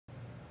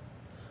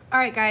All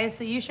right, guys,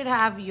 so you should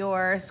have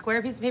your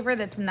square piece of paper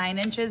that's 9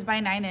 inches by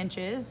 9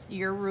 inches,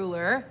 your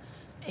ruler,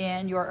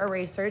 and your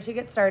eraser to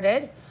get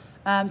started.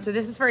 So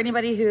this is for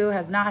anybody who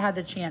has not had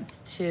the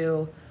chance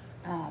to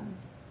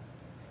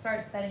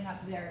start setting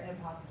up their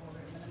impossible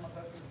room, and then we'll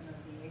go through some of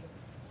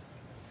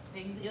the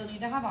things that you'll need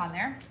to have on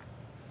there.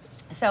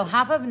 So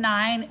 1/2 of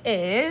 9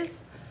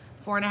 is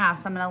 4 1/2.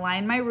 So I'm gonna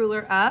line my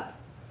ruler up.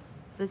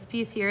 This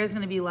piece here is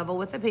gonna be level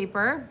with the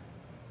paper.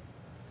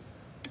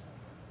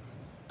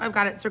 I've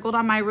got it circled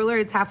on my ruler.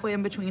 It's halfway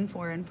in between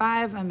 4 and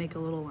 5. I make a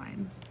little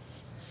line.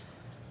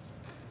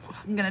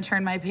 I'm gonna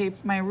turn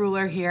my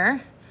ruler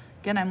here.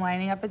 Again, I'm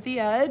lining up at the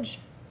edge.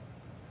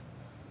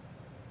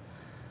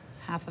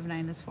 1/2 of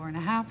 9 is 4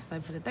 1/2, so I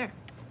put it there.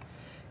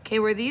 Okay,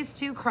 where these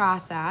two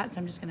cross at,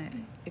 so I'm just gonna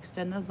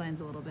extend those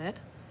lines a little bit.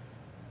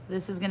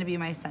 This is gonna be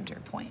my center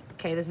point.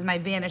 Okay, this is my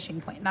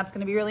vanishing point. And that's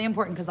gonna be really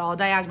important because all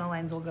diagonal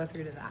lines will go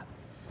through to that.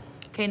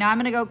 Okay, now I'm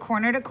gonna go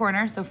corner to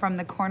corner. So from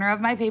the corner of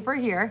my paper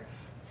here,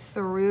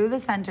 through the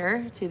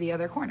center to the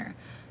other corner.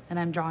 And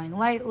I'm drawing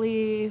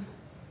lightly.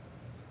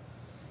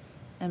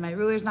 And my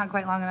ruler's not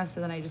quite long enough,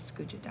 so then I just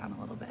scooch it down a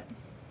little bit.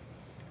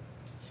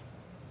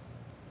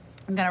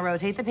 I'm gonna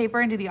rotate the paper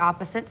into the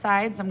opposite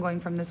side. So I'm going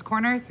from this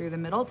corner through the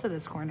middle to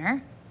this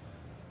corner.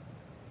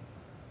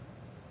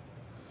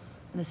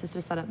 And this is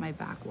to set up my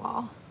back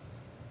wall.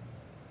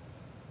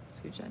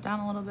 Scooch that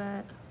down a little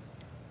bit.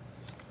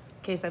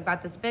 Okay, so I've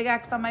got this big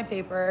X on my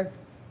paper,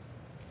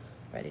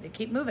 ready to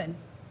keep moving.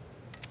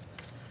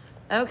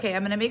 Okay,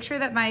 I'm gonna make sure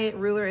that my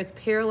ruler is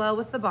parallel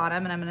with the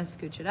bottom, and I'm gonna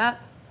scooch it up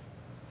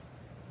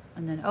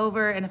and then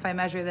over. And if I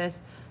measure this,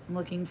 I'm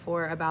looking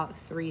for about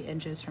 3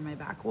 inches from my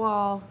back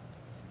wall.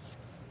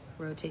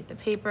 Rotate the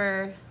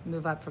paper,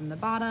 move up from the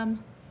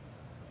bottom.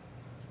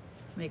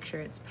 Make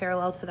sure it's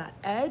parallel to that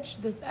edge,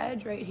 this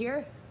edge right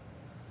here.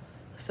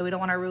 So we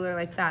don't want our ruler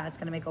like that. It's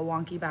gonna make a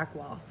wonky back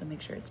wall, so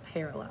make sure it's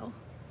parallel.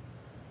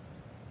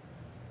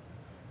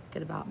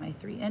 Get about my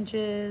 3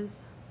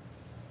 inches.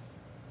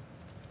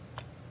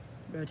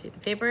 Rotate the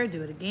paper,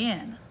 do it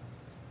again.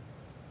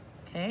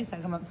 Okay, so I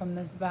come up from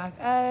this back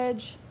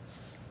edge,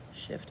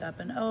 shift up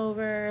and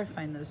over,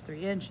 find those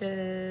 3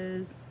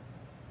 inches.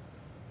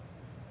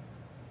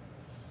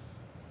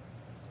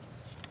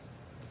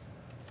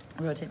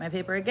 Rotate my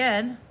paper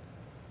again,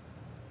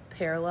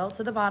 parallel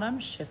to the bottom,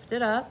 shift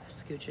it up,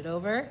 scooch it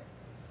over.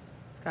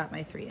 I've got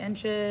my 3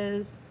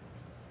 inches.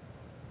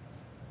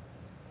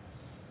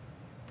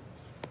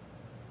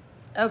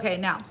 Okay,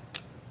 now,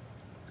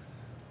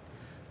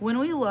 when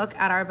we look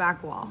at our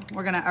back wall,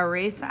 we're gonna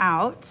erase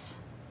out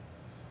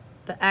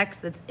the X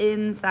that's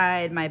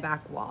inside my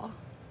back wall.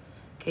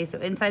 Okay, so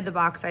inside the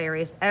box, I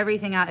erased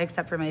everything out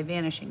except for my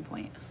vanishing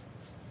point.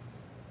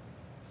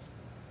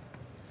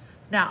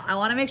 Now, I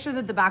wanna make sure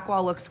that the back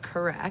wall looks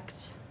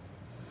correct.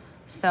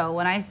 So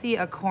when I see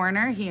a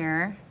corner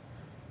here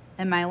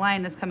and my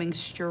line is coming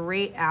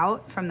straight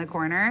out from the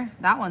corner,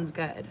 that one's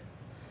good.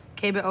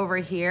 Okay, but over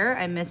here,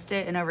 I missed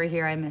it, and over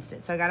here, I missed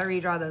it. So I gotta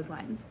redraw those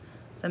lines.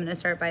 So I'm gonna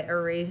start by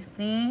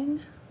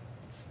erasing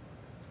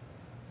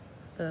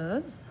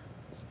those.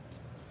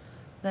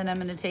 Then I'm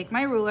gonna take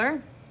my ruler.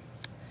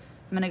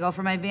 I'm gonna go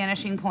for my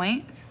vanishing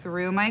point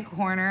through my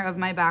corner of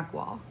my back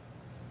wall.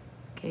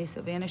 Okay,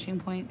 so vanishing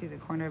point through the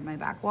corner of my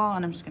back wall,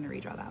 and I'm just gonna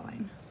redraw that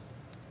line.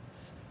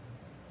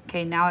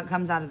 Okay, now it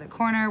comes out of the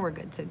corner, we're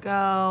good to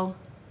go.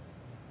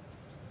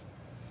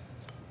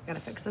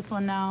 Gotta fix this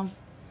one now.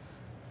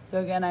 So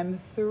again, I'm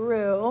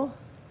through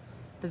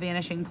the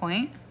vanishing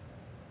point,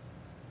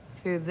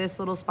 through this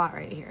little spot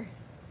right here.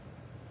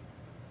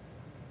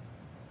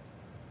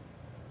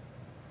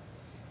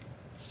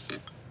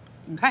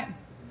 Okay,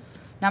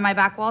 now my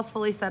back wall is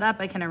fully set up.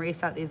 I can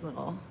erase out these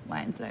little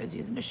lines that I was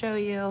using to show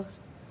you.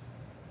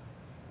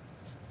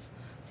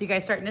 So you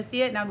guys starting to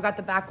see it? Now we've got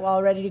the back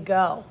wall ready to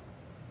go.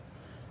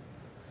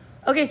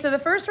 Okay, so the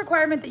first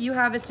requirement that you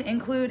have is to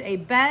include a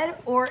bed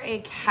or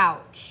a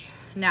couch.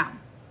 Now,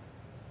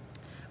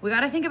 we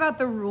gotta think about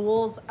the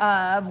rules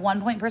of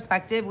 1-point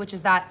perspective, which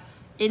is that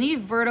any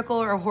vertical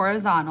or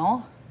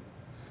horizontal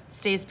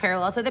stays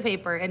parallel to the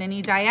paper, and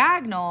any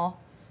diagonal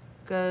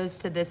goes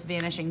to this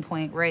vanishing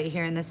point right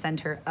here in the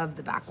center of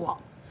the back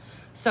wall.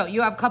 So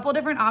you have a couple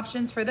different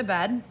options for the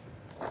bed.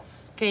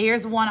 Okay,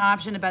 here's one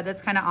option, a bed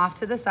that's kind of off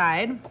to the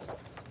side.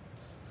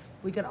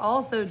 We could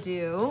also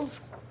do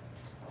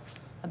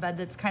a bed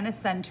that's kind of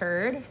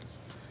centered.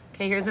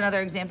 Okay, here's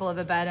another example of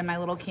a bed in my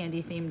little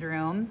candy themed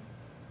room.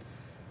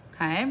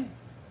 Okay,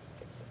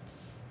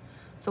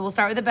 so we'll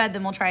start with the bed,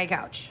 then we'll try a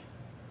couch.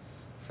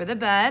 For the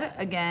bed,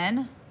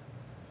 again,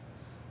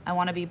 I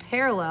want to be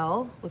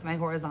parallel with my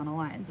horizontal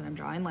lines, and I'm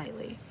drawing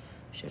lightly.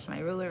 Shift my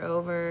ruler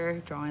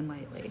over, drawing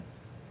lightly.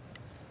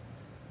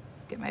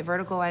 Get my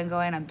vertical line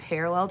going, I'm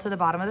parallel to the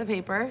bottom of the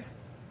paper.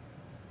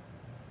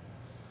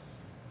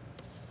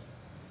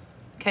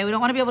 Okay, we don't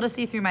want to be able to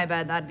see through my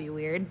bed, that'd be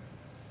weird.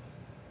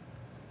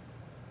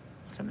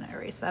 So I'm gonna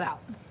erase that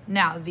out.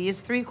 Now,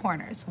 these 3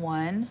 corners,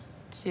 1,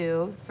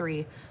 2,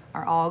 3,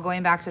 are all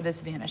going back to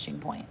this vanishing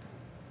point.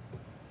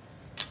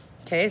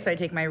 Okay, so I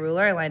take my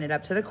ruler, I line it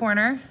up to the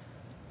corner,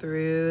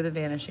 through the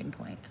vanishing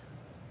point.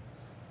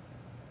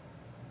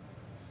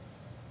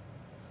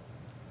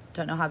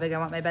 Don't know how big I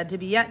want my bed to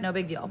be yet, no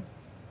big deal.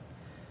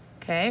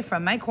 Okay,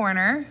 from my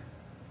corner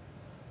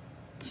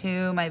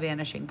to my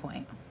vanishing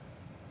point.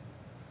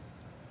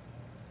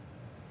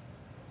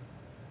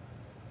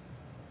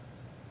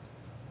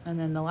 And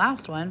then the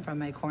last one from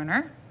my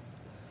corner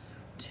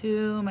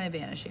to my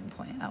vanishing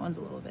point. That one's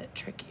a little bit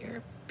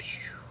trickier.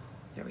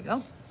 There we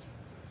go.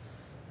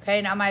 Okay,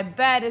 now my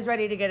bed is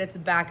ready to get its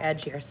back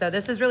edge here. So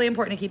this is really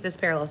important to keep this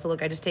parallel. So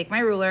look, I just take my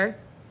ruler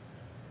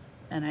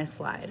and I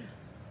slide.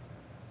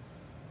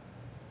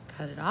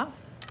 Cut it off.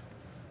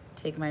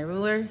 Take my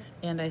ruler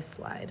and I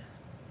slide.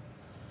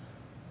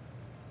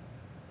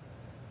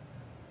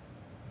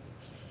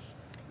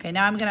 Okay,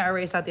 now I'm gonna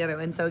erase out the other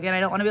one. So again, I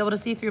don't wanna be able to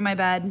see through my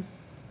bed.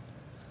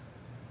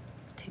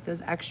 Take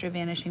those extra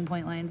vanishing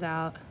point lines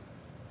out.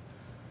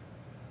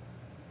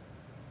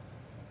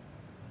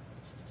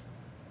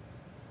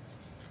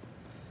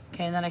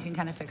 Okay, and then I can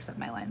kind of fix up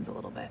my lines a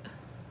little bit.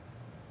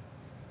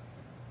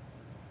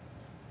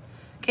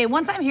 Okay,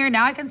 once I'm here,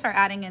 now I can start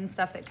adding in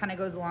stuff that kind of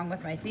goes along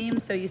with my theme.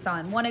 So you saw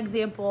in one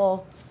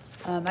example,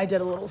 I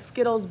did a little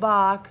Skittles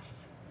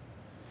box.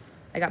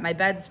 I got my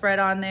bedspread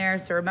on there.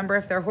 So remember,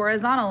 if they're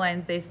horizontal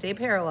lines, they stay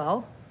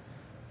parallel.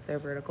 If they're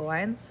vertical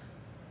lines,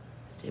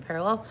 stay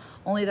parallel.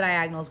 Only the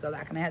diagonals go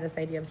back, and I had this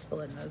idea of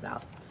splitting those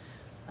out.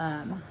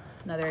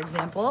 Another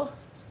example.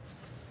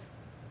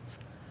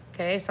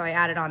 Okay, so I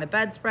added on a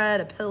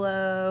bedspread, a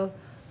pillow,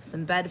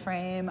 some bed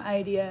frame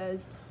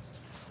ideas.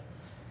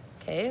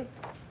 Okay.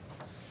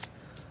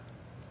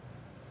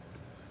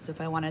 So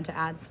if I wanted to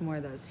add some more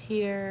of those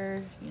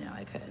here, you know,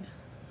 I could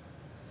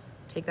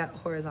take that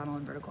horizontal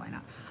and vertical line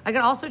out. I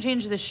could also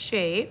change the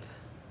shape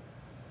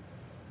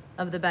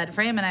of the bed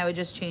frame, and I would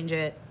just change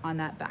it on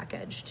that back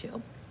edge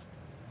too.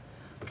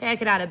 Okay, I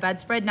could add a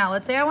bedspread. Now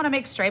let's say I want to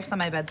make stripes on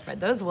my bedspread.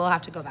 Those will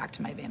have to go back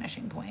to my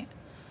vanishing point.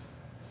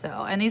 So,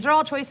 and these are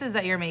all choices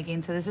that you're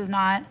making. So this is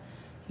not,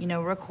 you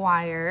know,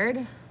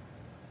 required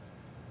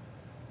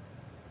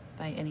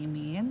by any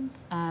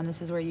means.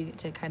 This is where you get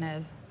to kind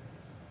of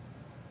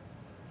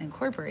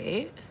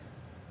incorporate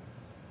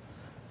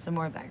some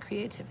more of that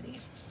creativity.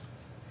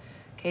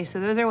 Okay, so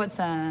those are what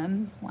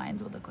some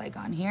lines would look like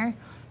on here.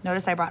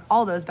 Notice I brought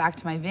all those back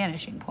to my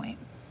vanishing point.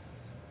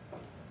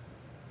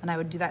 And I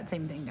would do that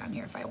same thing down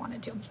here if I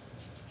wanted to.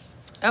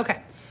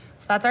 Okay,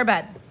 so that's our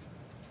bed.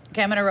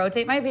 Okay, I'm gonna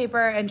rotate my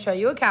paper and show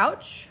you a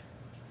couch.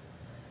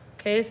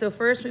 Okay, so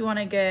first we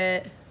wanna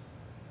get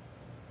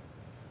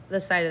the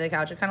side of the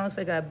couch. It kind of looks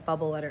like a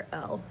bubble letter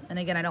L. And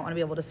again, I don't wanna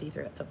be able to see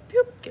through it. So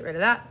get rid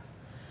of that.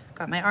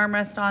 Got my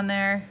armrest on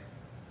there.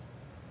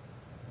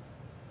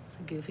 It's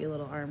a goofy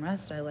little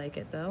armrest. I like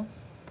it though.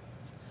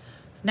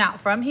 Now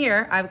from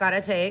here, I've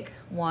gotta take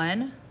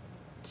 1,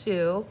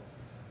 2,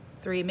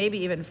 3, maybe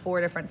even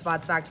 4 different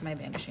spots back to my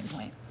vanishing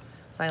point.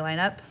 So I line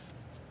up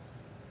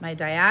my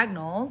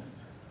diagonals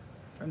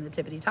from the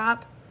tippity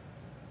top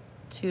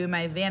to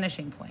my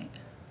vanishing point.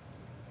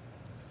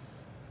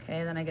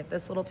 Okay, then I get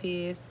this little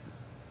piece,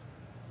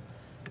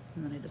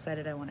 and then I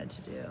decided I wanted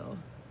to do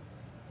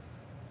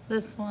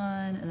this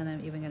one, and then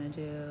I'm even gonna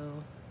do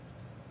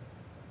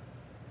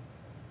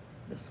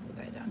this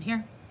little guy down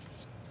here.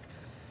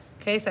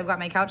 Okay, so I've got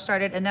my couch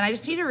started, and then I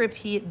just need to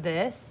repeat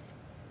this,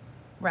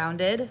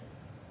 rounded,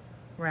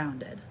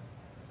 rounded.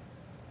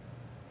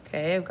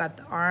 Okay, I've got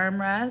the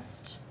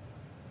armrest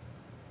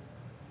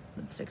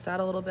that sticks out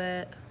a little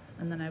bit,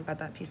 and then I've got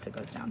that piece that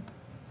goes down.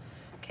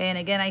 Okay, and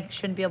again, I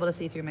shouldn't be able to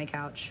see through my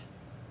couch.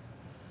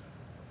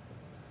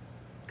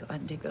 Go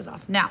ahead and take those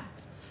off. Now,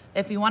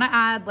 if you wanna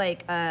add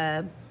like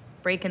a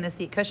break in the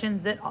seat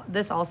cushions,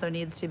 this also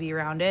needs to be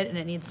rounded, and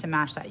it needs to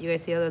match that. You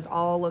guys see how those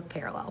all look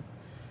parallel.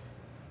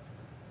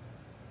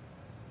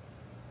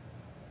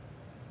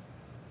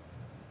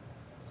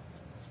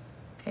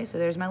 Okay, so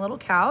there's my little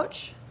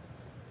couch.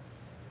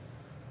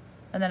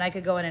 And then I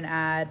could go in and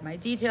add my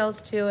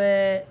details to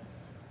it.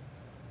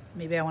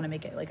 Maybe I want to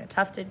make it like a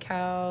tufted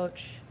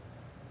couch.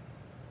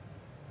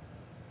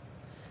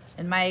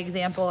 In my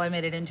example, I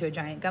made it into a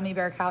giant gummy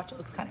bear couch. It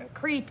looks kind of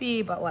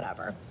creepy, but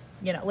whatever.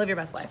 You know, live your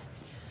best life.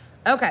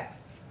 Okay.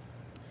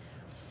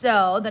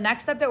 So the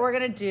next step that we're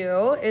going to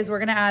do is we're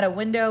going to add a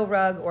window,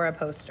 rug, or a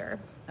poster.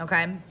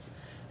 Okay.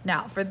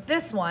 Now for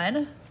this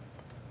one,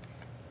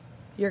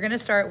 you're going to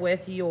start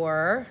with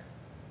your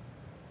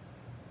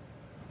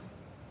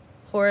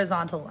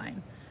horizontal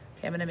line.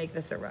 Okay, I'm gonna make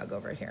this a rug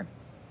over here.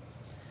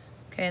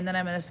 Okay, and then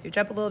I'm gonna scooch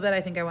up a little bit.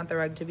 I think I want the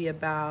rug to be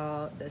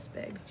about this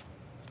big.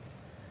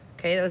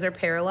 Okay, those are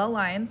parallel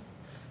lines.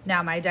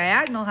 Now my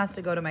diagonal has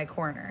to go to my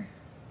corner.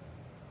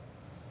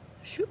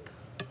 Shoop.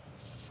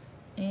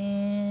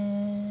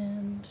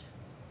 And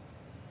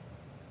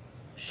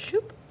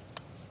shoop.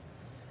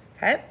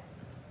 Okay.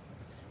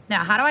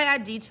 Now, how do I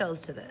add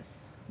details to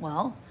this?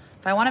 Well,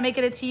 if I wanna make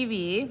it a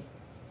TV,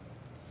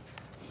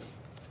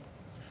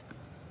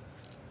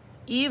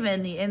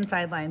 even the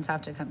inside lines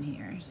have to come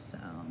here. So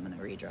I'm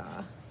gonna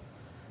redraw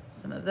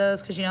some of those,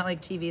 because you know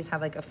like TVs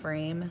have like a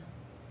frame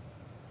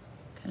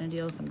kind of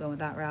deal, so I'm going with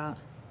that route.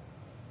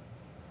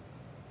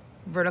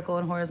 Vertical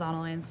and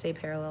horizontal lines stay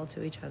parallel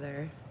to each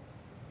other.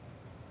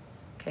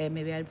 Okay,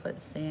 maybe I'd put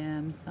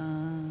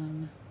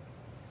Samsung,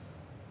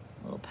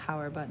 little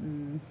power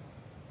button.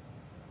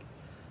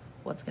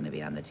 What's gonna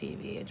be on the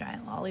TV? A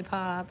giant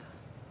lollipop.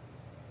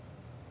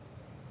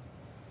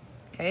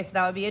 Okay, so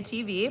that would be a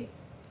TV.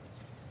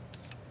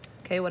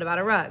 Okay, what about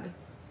a rug?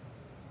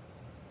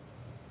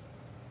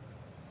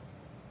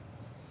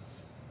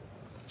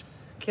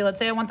 Okay, let's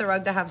say I want the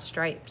rug to have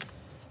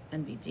stripes.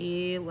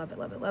 NBD, love it,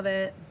 love it, love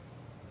it.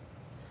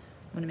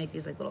 I'm gonna make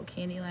these like little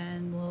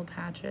Candyland little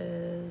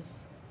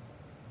patches.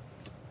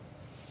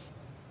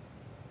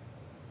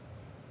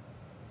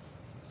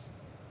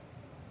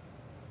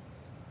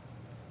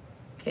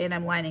 Okay, and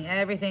I'm lining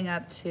everything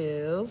up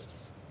to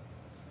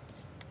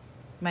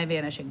my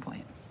vanishing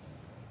point.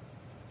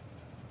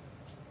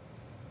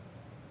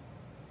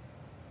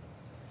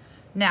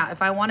 Now,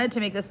 if I wanted to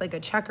make this like a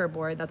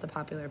checkerboard, that's a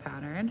popular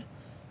pattern,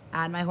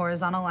 add my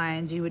horizontal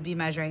lines, you would be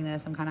measuring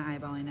this. I'm kind of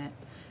eyeballing it.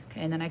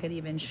 Okay, and then I could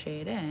even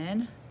shade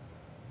in.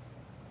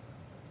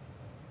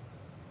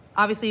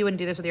 Obviously, you wouldn't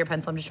do this with your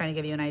pencil. I'm just trying to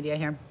give you an idea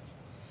here.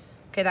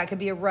 Okay, that could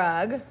be a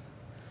rug.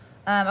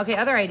 Okay,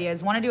 other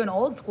ideas. Want to do an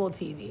old school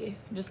TV.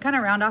 Just kind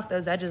of round off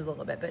those edges a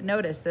little bit, but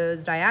notice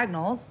those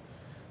diagonals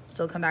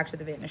still come back to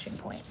the vanishing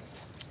point.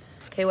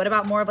 Okay, what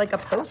about more of like a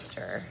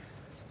poster?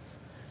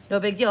 No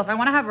big deal. If I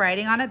want to have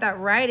writing on it, that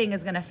writing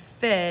is going to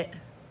fit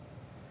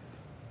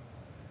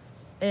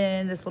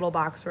in this little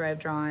box where I've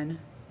drawn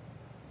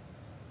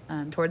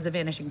towards the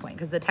vanishing point,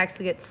 because the text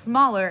gets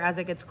smaller as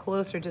it gets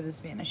closer to this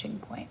vanishing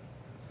point.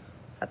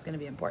 So that's going to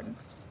be important.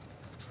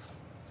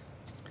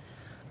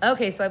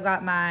 Okay, so I've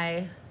got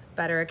my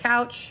better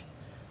couch,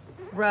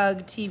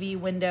 rug, TV,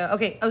 window.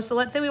 Okay, oh, so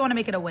let's say we want to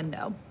make it a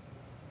window.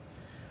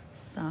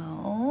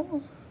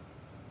 So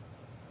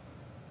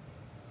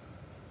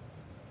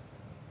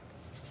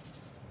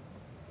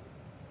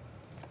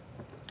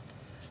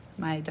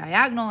my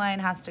diagonal line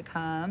has to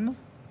come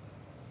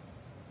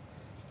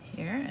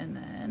here, and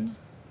then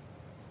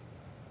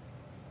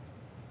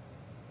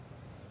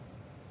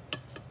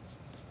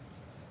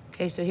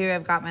okay, so here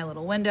I've got my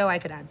little window. I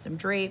could add some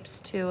drapes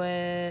to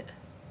it.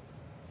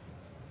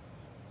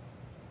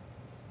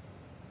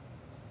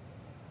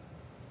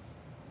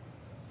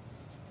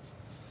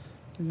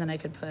 And then I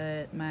could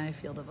put my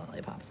field of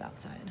lollipops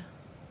outside.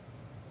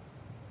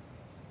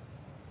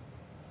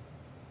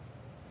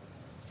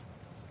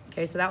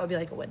 Okay, so that would be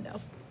like a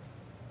window.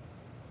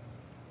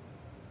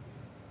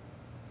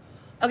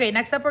 Okay,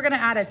 next up we're gonna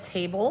add a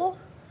table.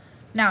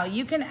 Now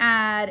you can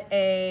add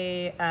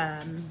a,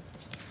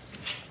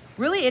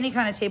 really any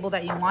kind of table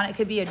that you want. It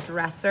could be a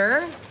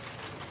dresser.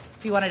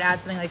 If you wanted to add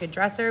something like a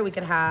dresser, we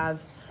could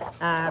have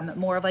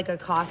more of like a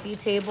coffee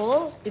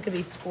table. It could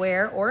be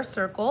square or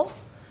circle.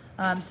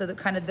 So that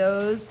kind of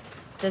those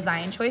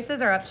design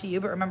choices are up to you,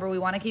 but remember we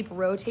want to keep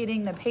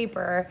rotating the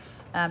paper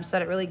so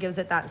that it really gives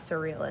it that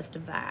surrealist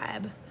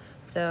vibe.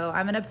 So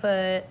I'm gonna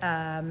put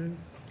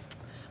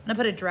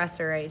a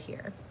dresser right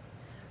here.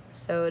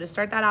 So to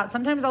start that out,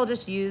 sometimes I'll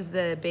just use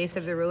the base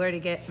of the ruler to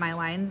get my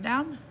lines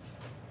down.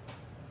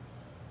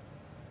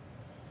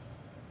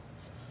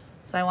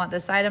 So I want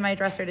the side of my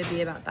dresser to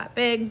be about that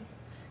big.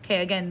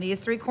 Okay, again, these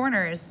three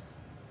corners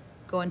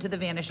go into the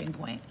vanishing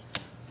point.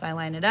 So I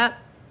line it up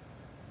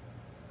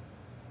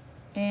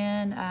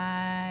and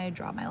I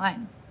draw my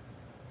line.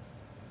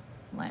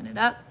 Line it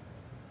up,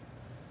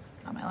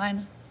 draw my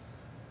line,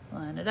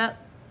 line it up,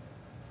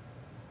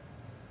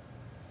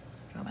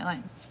 draw my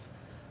line.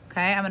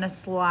 Okay, I'm gonna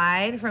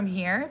slide from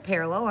here,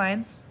 parallel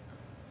lines,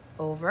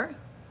 over.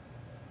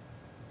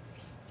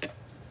 I'm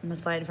gonna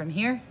slide from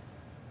here,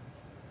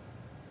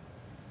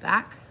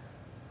 back.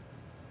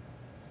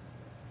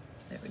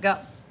 There we go.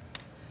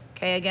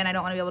 Okay, again, I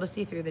don't wanna be able to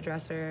see through the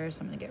dresser, so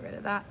I'm gonna get rid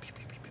of that.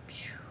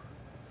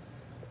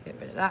 Get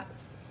rid of that.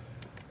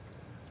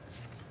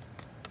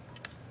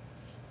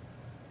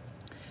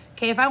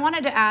 Okay, if I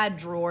wanted to add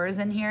drawers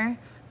in here,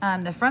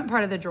 the front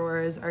part of the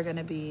drawers are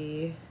gonna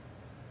be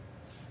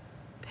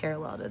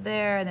parallel to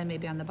there, and then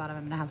maybe on the bottom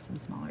I'm gonna have some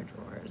smaller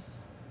drawers.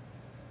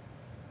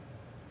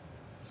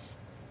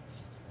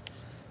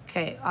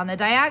 Okay, on the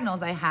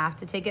diagonals I have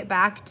to take it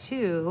back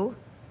to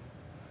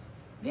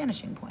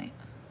vanishing point.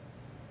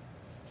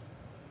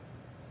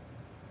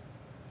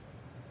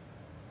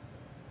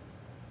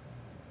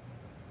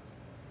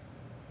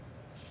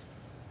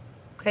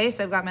 Okay,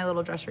 so I've got my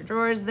little dresser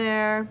drawers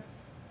there.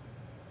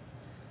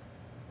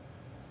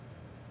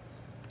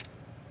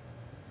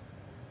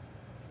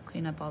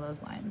 Clean up all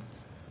those lines.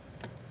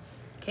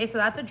 Okay, so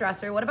that's a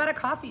dresser. What about a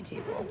coffee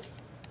table?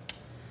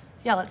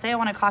 Yeah, let's say I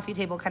want a coffee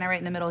table kind of right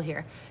in the middle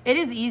here. It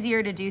is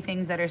easier to do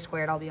things that are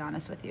squared, I'll be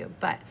honest with you.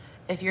 But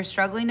if you're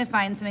struggling to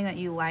find something that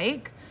you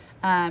like,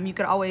 you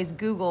could always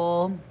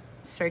Google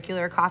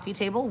circular coffee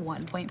table,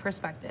 1-point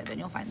perspective, and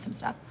you'll find some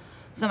stuff.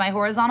 So my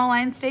horizontal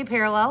lines stay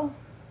parallel.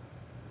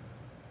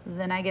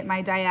 Then I get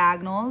my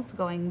diagonals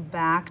going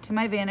back to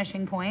my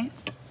vanishing point.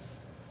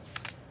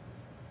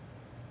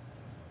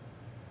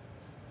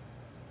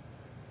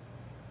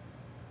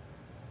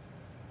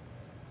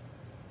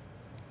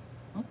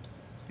 Oops,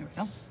 here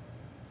we go.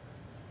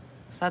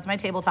 that's my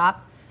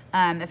tabletop.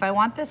 If I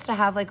want this to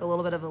have like a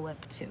little bit of a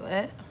lip to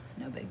it,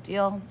 no big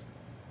deal.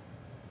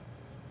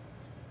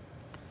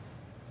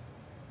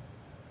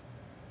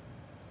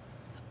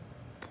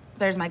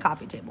 There's my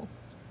coffee table.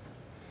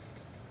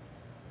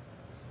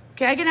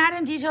 Okay, I can add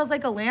in details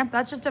like a lamp.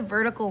 That's just a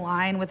vertical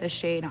line with a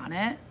shade on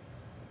it.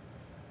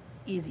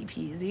 Easy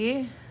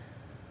peasy.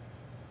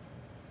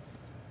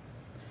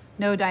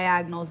 No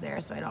diagonals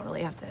there, so I don't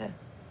really have to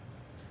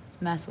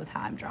mess with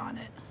how I'm drawing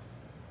it.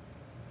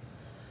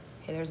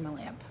 Okay, there's my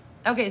lamp.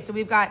 Okay, so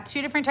we've got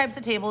 2 different types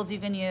of tables you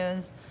can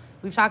use.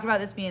 We've talked about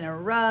this being a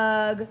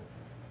rug,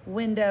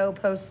 window,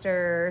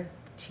 poster,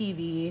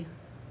 TV,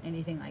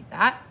 anything like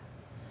that.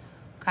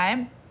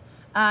 Okay,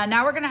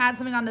 now we're gonna add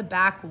something on the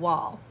back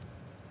wall.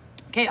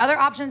 Okay, other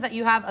options that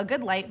you have, a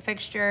good light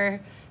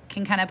fixture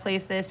can kind of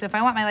place this. So if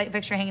I want my light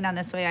fixture hanging down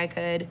this way, I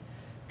could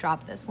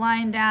drop this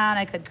line down.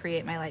 I could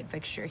create my light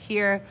fixture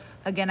here.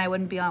 Again, I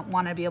wouldn't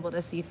want to be able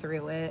to see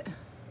through it.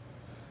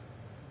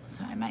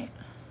 So I might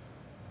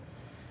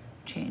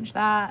change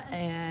that,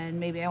 and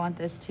maybe I want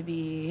this to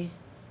be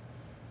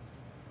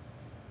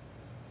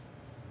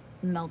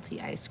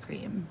melty ice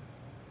cream.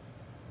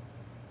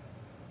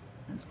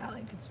 It's got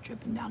like, it's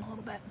dripping down a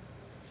little bit.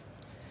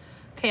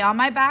 Okay, on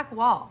my back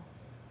wall,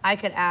 I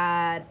could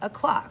add a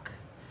clock.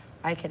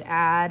 I could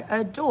add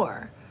a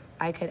door.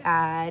 I could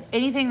add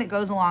anything that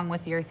goes along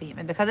with your theme.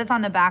 And because it's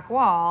on the back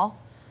wall,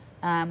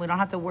 we don't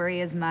have to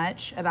worry as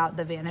much about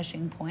the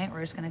vanishing point.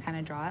 We're just gonna kind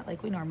of draw it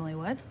like we normally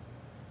would.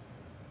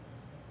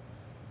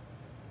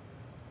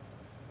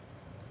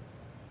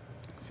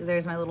 So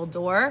there's my little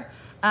door.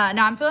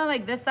 Now I'm feeling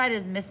like this side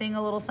is missing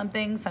a little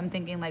something. So I'm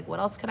thinking like, what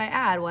else could I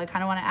add? Well, I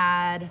kind of want to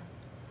add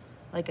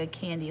like a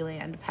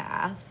Candyland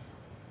path.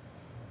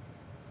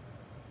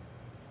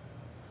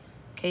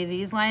 Okay,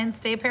 these lines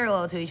stay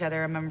parallel to each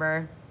other,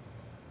 remember?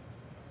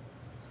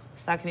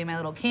 So that could be my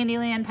little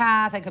Candyland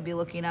path. I could be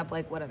looking up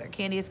like what other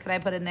candies could I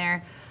put in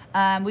there.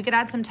 We could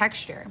add some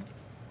texture.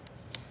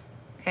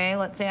 Okay,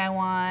 let's say I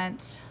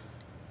want,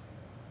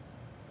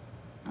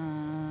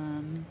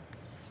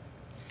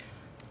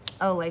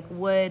 oh, like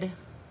wood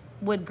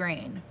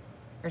grain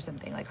or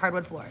something, like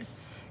hardwood floors.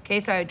 Okay,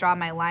 so I draw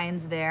my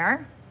lines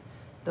there.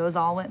 Those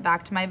all went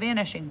back to my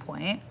vanishing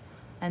point.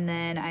 And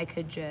then I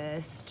could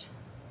just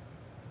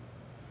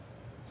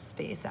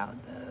space out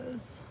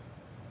those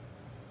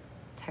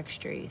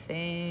textury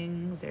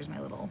things. There's my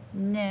little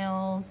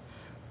nails.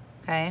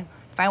 Okay,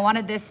 if I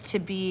wanted this to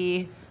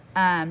be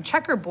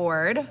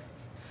checkerboard,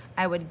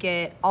 I would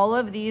get all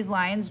of these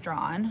lines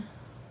drawn.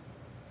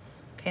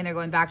 Okay, and they're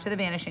going back to the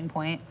vanishing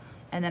point.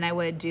 And then I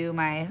would do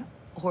my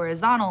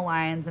horizontal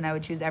lines, and I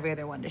would choose every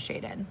other one to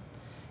shade in.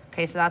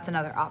 Okay, so that's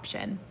another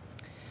option.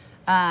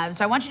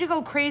 So I want you to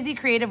go crazy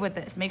creative with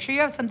this. Make sure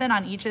you have something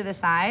on each of the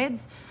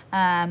sides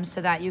so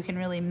that you can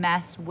really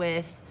mess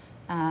with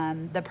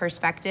the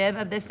perspective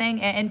of this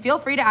thing. And feel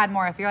free to add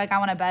more. If you're like, I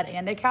want a bed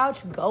and a couch,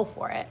 go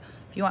for it.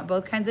 If you want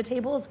both kinds of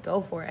tables,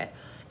 go for it.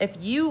 If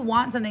you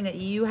want something that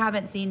you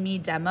haven't seen me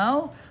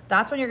demo,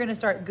 that's when you're gonna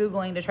start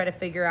Googling to try to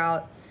figure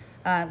out,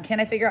 can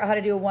I figure out how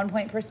to do a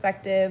 1-point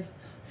perspective?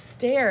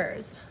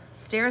 Stairs.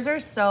 Stairs are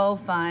so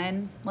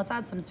fun. Let's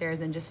add some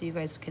stairs in just so you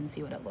guys can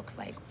see what it looks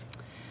like.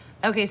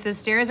 Okay, so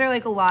stairs are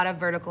like a lot of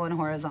vertical and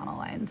horizontal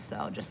lines.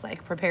 So just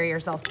like prepare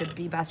yourself to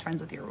be best friends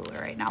with your ruler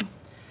right now.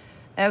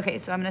 Okay,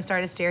 so I'm gonna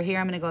start a stair here.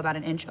 I'm gonna go about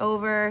 1 inch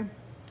over, and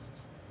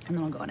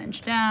then we'll go 1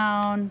 inch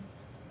down,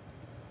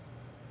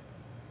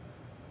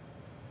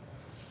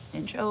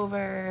 inch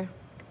over.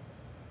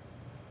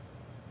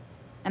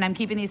 And I'm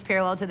keeping these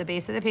parallel to the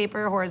base of the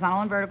paper.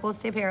 Horizontal and vertical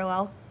stay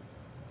parallel.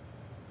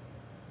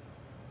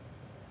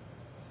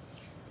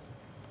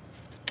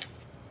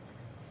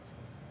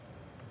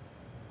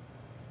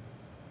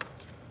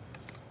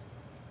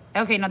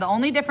 Okay, now the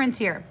only difference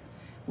here,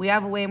 we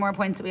have way more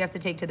points that we have to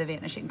take to the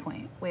vanishing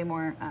point, way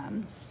more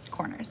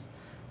corners.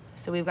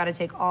 So we've got to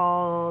take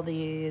all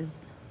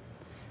these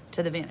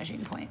to the vanishing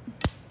point.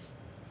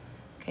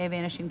 Okay,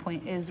 vanishing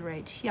point is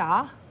right here.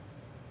 I'm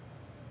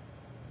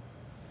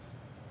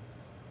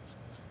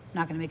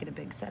not gonna make it a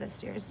big set of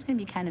stairs. It's gonna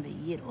be kind of a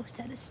little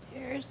set of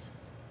stairs.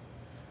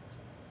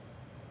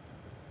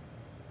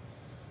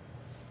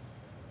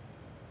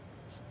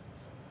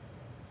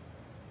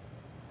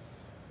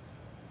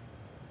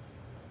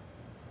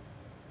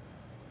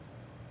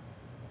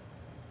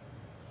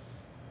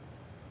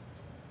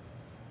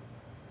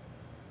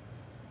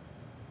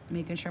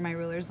 Making sure my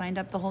ruler's lined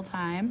up the whole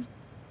time.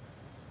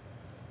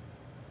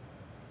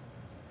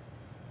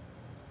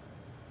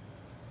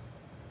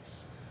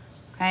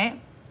 Okay.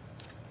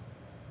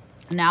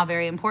 Now,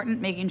 very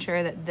important, making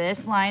sure that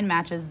this line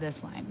matches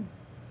this line.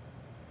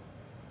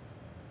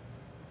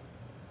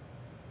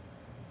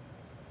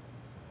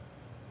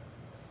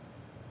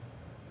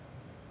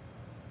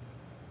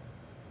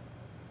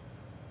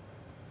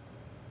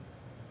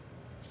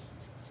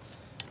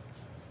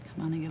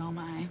 Come on and get all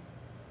my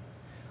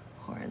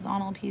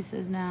horizontal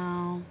pieces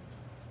now.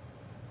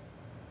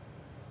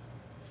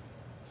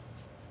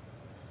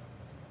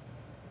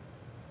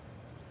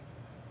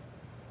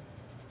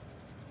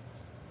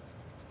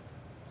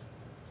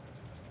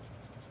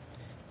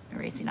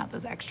 erasing out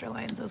those extra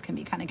lines. Those can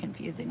be kind of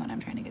confusing when I'm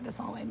trying to get this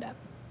all lined up.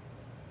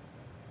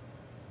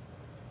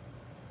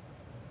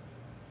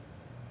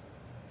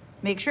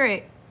 Make sure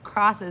it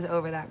crosses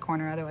over that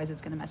corner, otherwise it's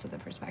gonna mess with the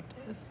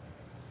perspective.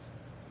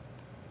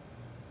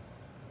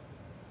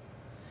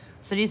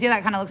 So do you see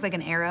that kind of looks like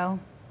an arrow?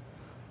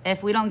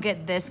 If we don't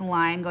get this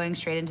line going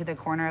straight into the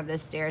corner of the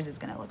stairs, it's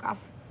gonna look off.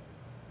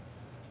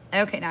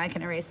 Okay, now I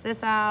can erase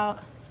this out.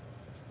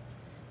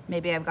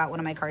 Maybe I've got one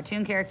of my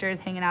cartoon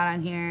characters hanging out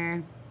on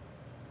here.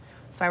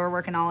 That's why we're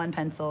working all in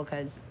pencil,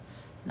 because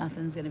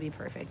nothing's gonna be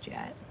perfect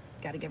yet.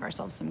 Gotta give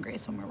ourselves some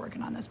grace when we're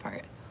working on this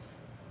part.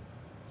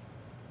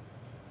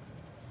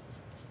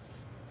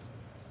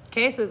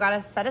 Okay, so we've got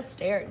a set of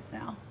stairs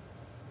now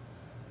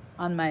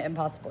on my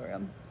impossible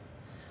room.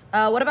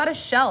 What about a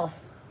shelf?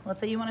 Let's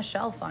say you want a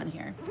shelf on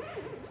here.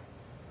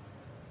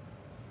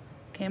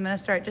 Okay, I'm gonna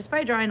start just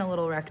by drawing a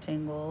little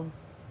rectangle.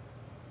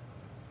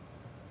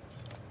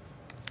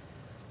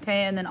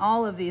 Okay, and then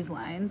all of these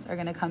lines are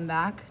gonna come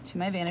back to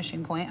my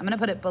vanishing point. I'm gonna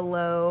put it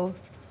below,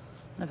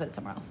 I'm gonna put it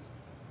somewhere else.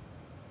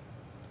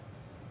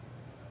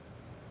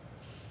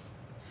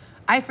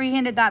 I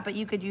freehanded that, but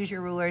you could use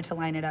your ruler to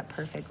line it up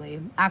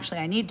perfectly. Actually,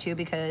 I need to,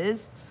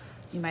 because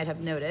you might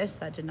have noticed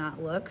that did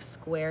not look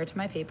square to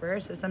my paper.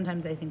 So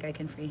sometimes I think I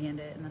can freehand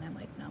it, and then I'm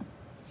like, no.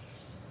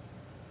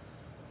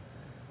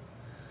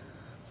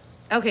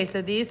 Okay,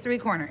 so these 3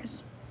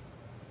 corners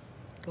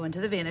go into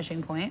the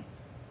vanishing point.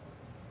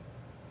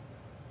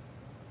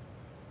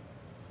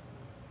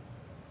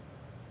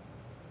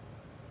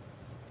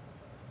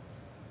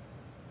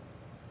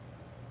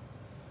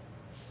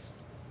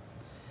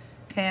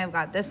 Okay, I've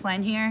got this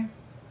line here.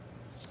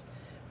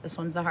 This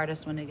one's the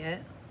hardest one to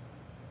get.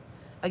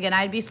 Again,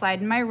 I'd be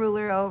sliding my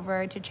ruler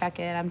over to check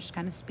it. I'm just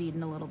kind of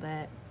speeding a little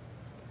bit.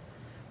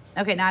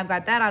 Okay, now I've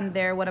got that on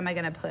there. What am I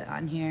gonna put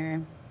on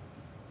here?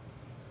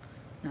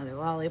 Another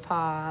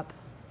lollipop.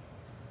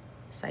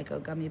 Psycho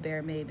gummy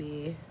bear,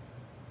 maybe.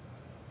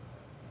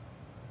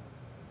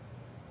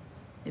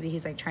 Maybe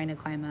he's like trying to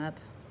climb up.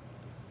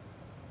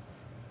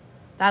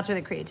 That's where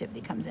the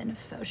creativity comes in,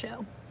 faux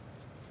show.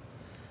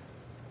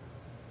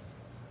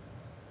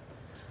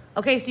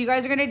 Okay, so you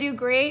guys are gonna do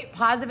great.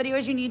 Pause the video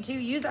as you need to.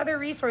 Use other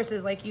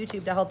resources like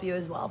YouTube to help you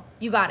as well.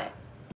 You got it.